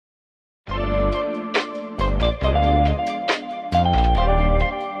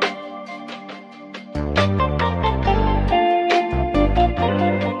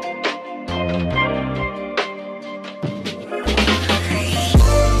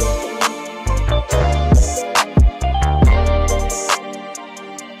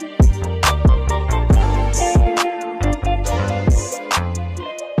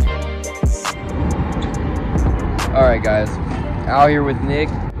Out here with Nick,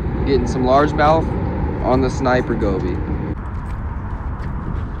 getting some largemouth on the sniper Goby.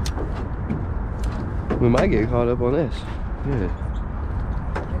 We might get caught up on this. Good.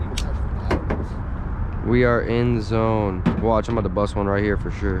 We are in the zone. Watch, I'm about to bust one right here for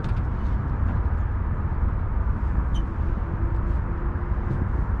sure.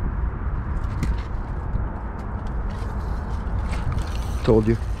 Told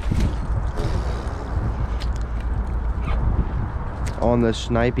you. On the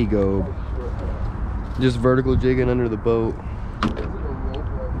snipey gobe. Just vertical jigging under the boat.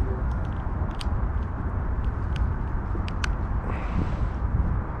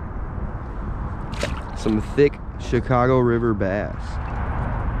 Some thick Chicago River bass.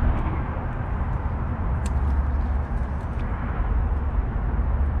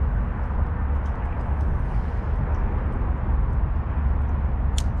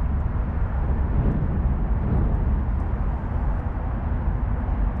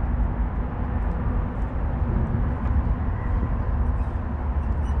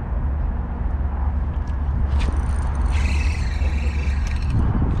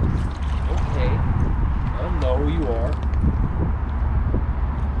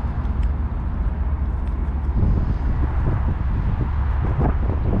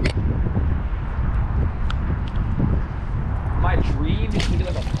 Dream is to get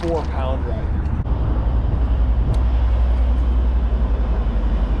like a 4-pounder out of here.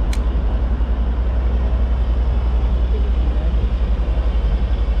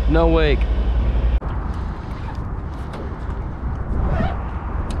 No wake.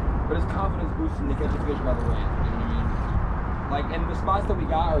 But his confidence boosting to catch a fish by the land. You know what I mean? Like, and the spots that we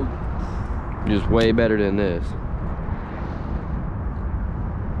got are just way better than this.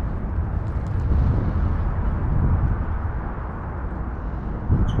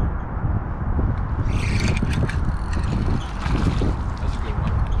 That's a good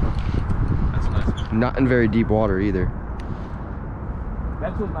one. That's a nice one. Not in very deep water either.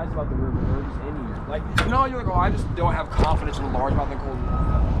 That's what's nice about the river. They're just in here. Like, you know, you're like, oh, I just don't have confidence in a largemouth and cold water.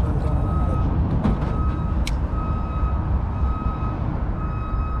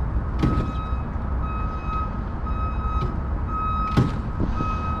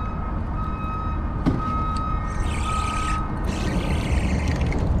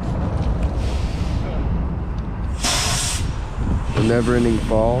 The never-ending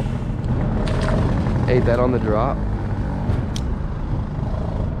fall. Ate that on the drop.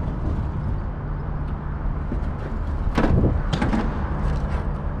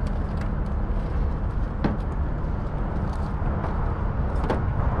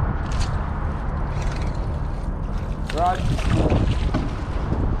 Rod.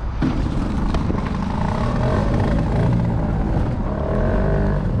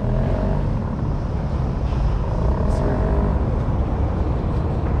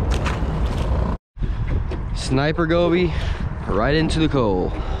 Sniper Goby, right into the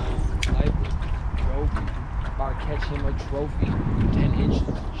coal. Sniper Goby. About to catch him a trophy. 10 inches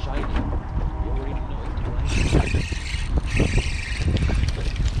shiny. You already know.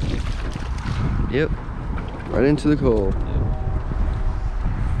 Yep, right into the coal.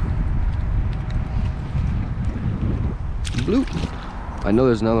 Bloop. I know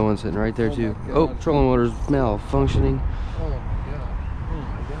there's another one sitting right there too. Oh, trolling motor's malfunctioning. Oh my god. Oh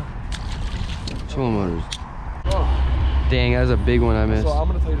my god. Trolling motors. Oh. Dang, that's a big one I missed. So I'm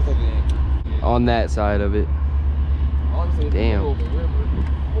gonna tell you to take the anchor. On that side of it. Honestly, Damn. we're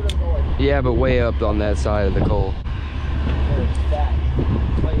gonna go like Yeah, but way up on that side of the coal. it's fat.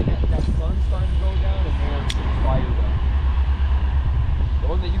 Like that sun's starting to go down and man, fired up. The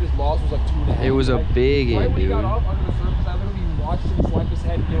one that you just lost was like 2.5. It was a big right end, when he got dude. up under the surface, I literally watched him swipe his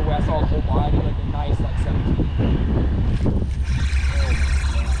head, you know, where I saw his whole body, like a nice, like 17. Oh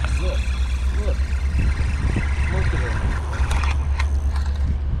my god. Look. Look at him.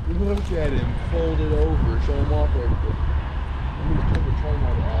 Look at him. Folded over. Show him off right there. Let me just put the trolling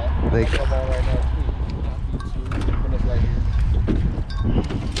motor off. They- I'm right now, too. Not these two. Put us right here.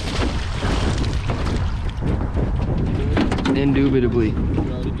 Indubitably.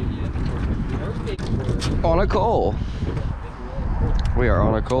 On a coal. We are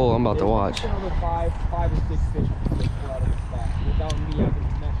on a coal. I'm about to watch. Another five or six fish out of the spot. Without me having to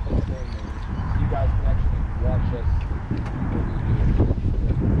connect the trolling motor, you guys can actually watch us.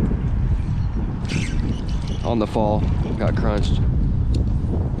 On the fall. Got crunched.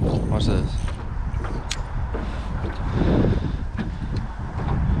 Watch this.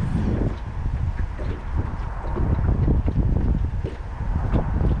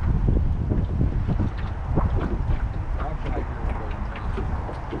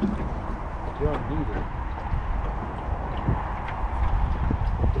 You don't need it.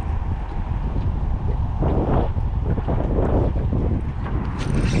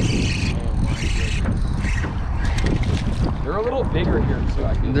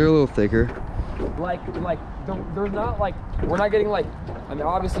 They're a little thicker. Like they're not like, we're not getting like, I mean,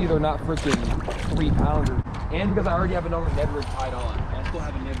 obviously they're not freaking 3 pounders. And because I already have another Ned rig tied on. I still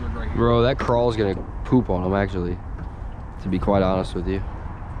have a Ned rig right here. Bro, that crawl's gonna poop on them actually, to be quite honest with you.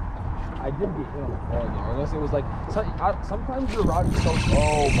 I did get hit on the fall though, unless it was like, sometimes your rod is so,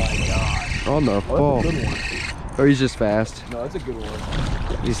 oh my god. On the fall. That's a good one. Or he's just fast. No, that's a good one.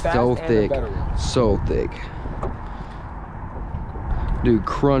 He's Fast so and a thick. better one. So thick. Dude,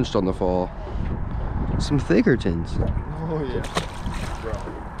 crunched on the fall. Some thickertons. Oh yeah. Bro.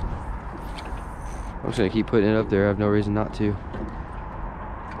 I'm just gonna keep putting it up there. I have no reason not to.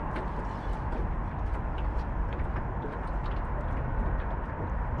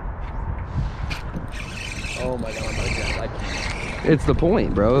 Oh my god, I can't. It's the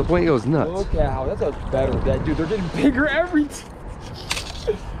point, bro. The point goes nuts. Look at how, that's a better, that dude, they're getting bigger every Oh.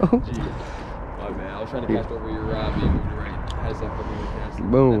 Jeez. My man, I was trying to cast over your you moved it right. Has that fucking cast.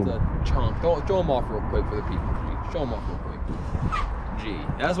 Boom. That's a chunk. Show them off real quick for the people. Show them off real quick. Gee,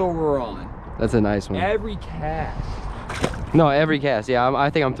 that's what we're on. That's a nice one. Every cast. No, every cast. Yeah,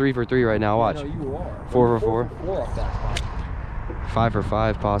 I think I'm 3 for 3 right now. Watch. No, you are. 4 for 4. 4 off that spot. 5 for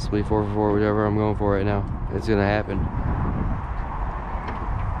 5, possibly 4 for 4, whatever I'm going for right now. It's gonna happen.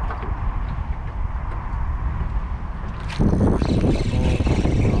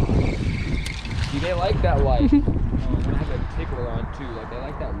 See, they like that light. I'm gonna have a tickler on too. Like they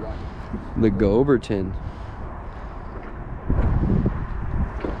like that light. The Goberton.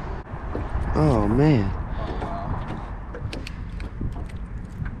 Oh man. Oh wow.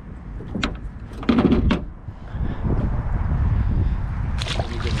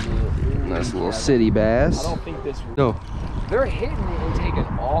 Nice little city bass. I don't think this. No. They're hitting it and taking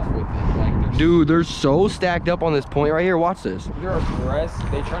off with it. Like Dude, they're so stacked up on this point right here. Watch this. they're aggressive.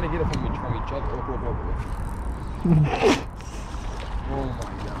 They trying to get it from each other. Look. Oh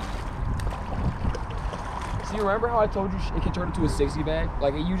my god. See, remember how I told you it could turn into a 60 bag?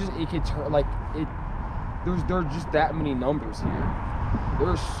 Like it could turn like it. There's just that many numbers here. There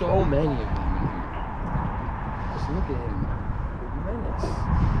are so many of them in here. Just look at him. Menace.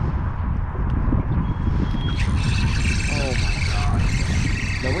 Oh my god.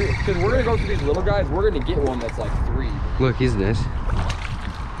 Now because we're gonna go through these little guys, we're gonna get one that's like 3. Look, he's this.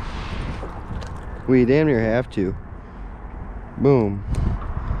 We damn near have to. Boom.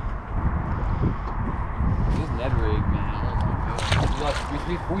 This Ned rig, man.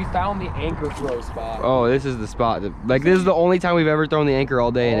 We found the anchor throw spot. Oh, this is the spot. Like, this is the only time we've ever thrown the anchor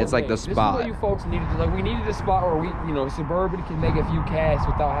all day, and it's like the This is spot. what you folks needed to, like, we needed a spot where we, you know, Suburban can make a few casts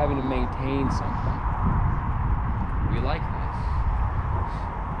without having to maintain something. We like this.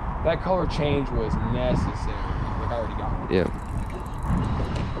 That color change was necessary. Like, I already got one. Yeah.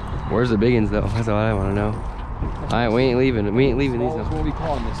 Where's the biggins though? That's what I want to know. Alright, we ain't leaving. We ain't leaving these That's though. what we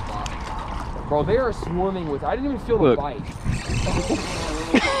call in this spot. Bro, they are swarming with. I didn't even feel the Look. bite.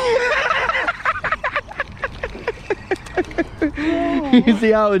 You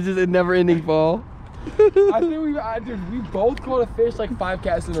see how it's just a never-ending fall? I think dude, we both caught a fish like 5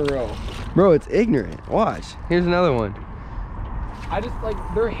 casts in a row. Bro, it's ignorant. Watch. Here's another one. I just like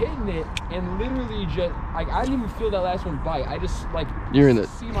they're hitting it and literally just like I didn't even feel that last one bite. I just like You're in it.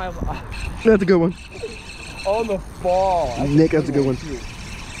 see my That's a good one. on the fall. Nick, that's a good one. Too.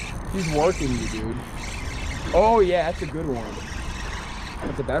 He's working you, dude. Oh yeah, that's a good one.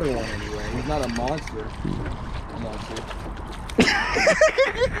 That's a better one anyway. He's not a monster. A monster. I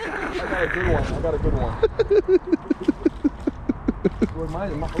got a good one. Well,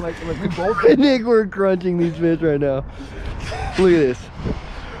 like we both. Nick, we're crunching these fish right now. Look at this.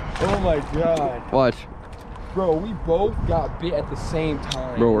 Oh my god. Watch. Bro, we both got bit at the same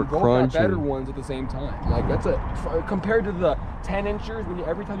time. Bro, we're we both crunching. got better ones at the same time. Like that's compared to the 10 inchers, when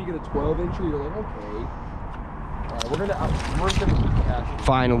every time you get a 12 incher, you're like, okay. Alright, we're gonna keep cashing.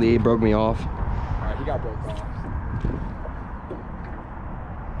 Finally, it broke me off. Alright, he got broke off.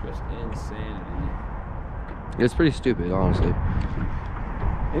 Just insanity. It's pretty stupid, honestly.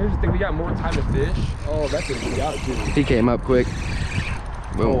 Here's the thing, we got more time to fish. Oh, that's what we got, dude. He came up quick.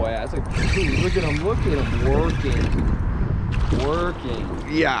 Boom. Oh yeah, that's a dude, look at him working.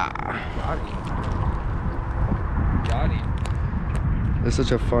 Yeah. Got him. It's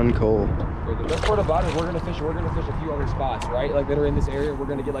such a fun coal. Bro, the best part about it is we're gonna fish a few other spots, right? Like that are in this area, we're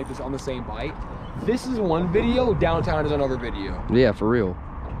gonna get like this on the same bite. This is one video, downtown is another video. Yeah, for real.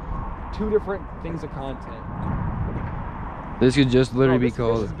 2 different things of content. This could just literally be This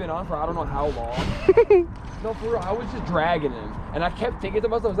called. has been on for I don't know how long. No, for real, I was just dragging him. And I kept thinking to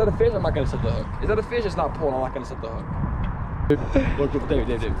myself, is that a fish? I'm not gonna set the hook. Is that a fish? It's not pulling, I'm not gonna set the hook. Look, Dave.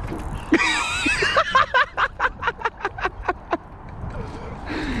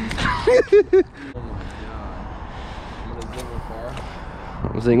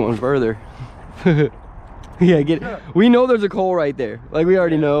 I'm saying one further. Yeah, get it. We know there's a coal right there. Like we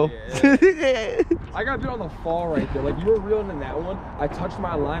already know. Yeah. I got bit on the fall right there. Like you were reeling in that one. I touched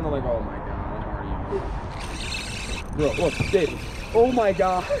my line. I'm like, oh my god, I'm already. Bro, look, David. Oh my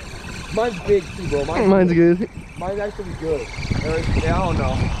god. Mine's big too, bro. Mine's good. Mine's actually good. Yeah, I don't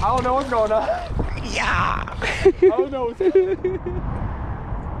know. I don't know what's going on. Yeah. I don't know what's going on.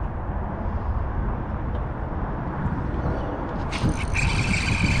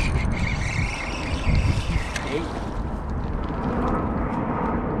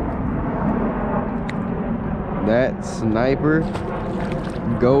 That sniper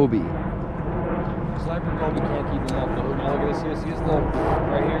Goby. Sniper Goby can't keep him up. Now look at this. See this little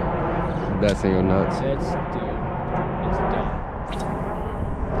right here? That single nuts. It's dude. It's done.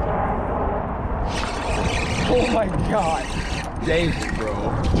 Oh my god. David, bro.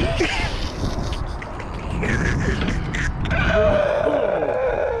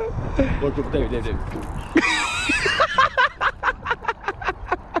 Look, David.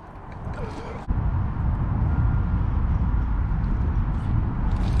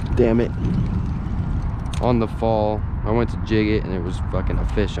 Damn it. On the fall, I went to jig it and there was fucking a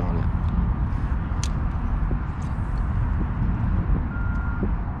fish on it.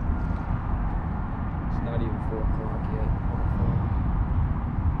 It's not even 4 o'clock yet.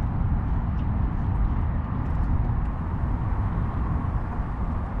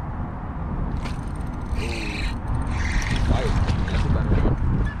 That's a better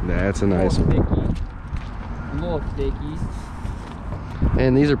one. That's a nice one. A little thicky.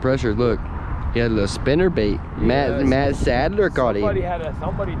 And these are pressured. Look, he had a spinner bait. Yes. Matt Sadler caught him.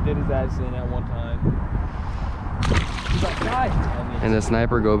 Somebody did his ass in at one time. He's like, God damn it. And the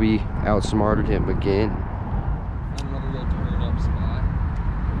sniper Goby outsmarted him again. Had another little turn up spot.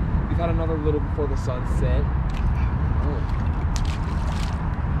 We've had another little before the sun set. Oh.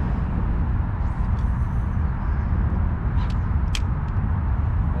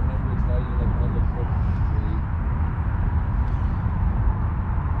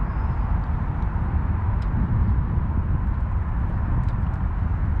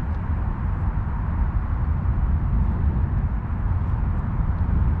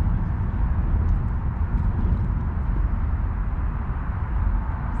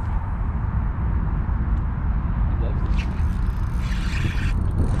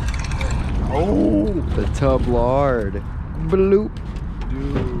 Oh, the tub lard. Bloop.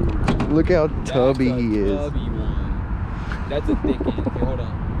 Dude. Look how tubby he is. Tubby one. That's a thick one. Okay, hold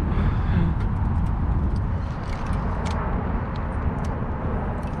on.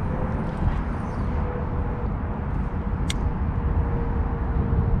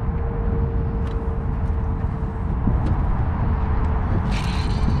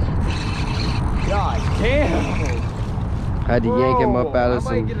 God damn. Had to yank him up out of I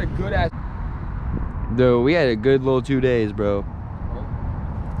some. might get a good ass. Dude, we had a good little 2 days, bro.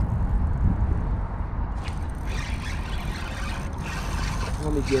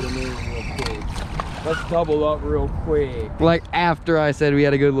 Let me get him in real quick. Let's double up real quick. Like after I said we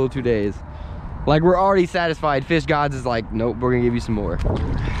had a good little 2 days. Like we're already satisfied. Fish Gods is like, nope, we're gonna give you some more.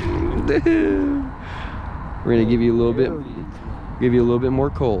 We're gonna give you a little bit. Give you a little bit more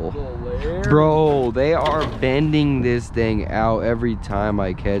coal. Bro, they are bending this thing out every time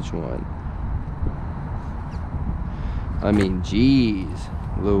I catch one. I mean, jeez,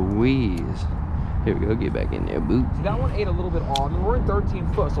 Louise. Here we go, get back in there, boot. See, that one ate a little bit off. I mean, we're in 13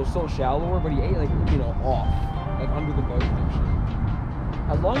 foot, so still shallower, but he ate like, you know, off. Like under the boat section.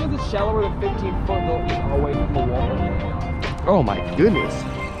 As long as it's shallower than 15 foot, they'll eat away from the water. Oh my goodness.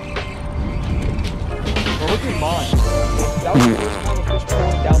 Well, look at mine. That was the first time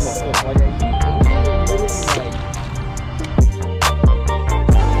the fish went down the hook. Like, he literally like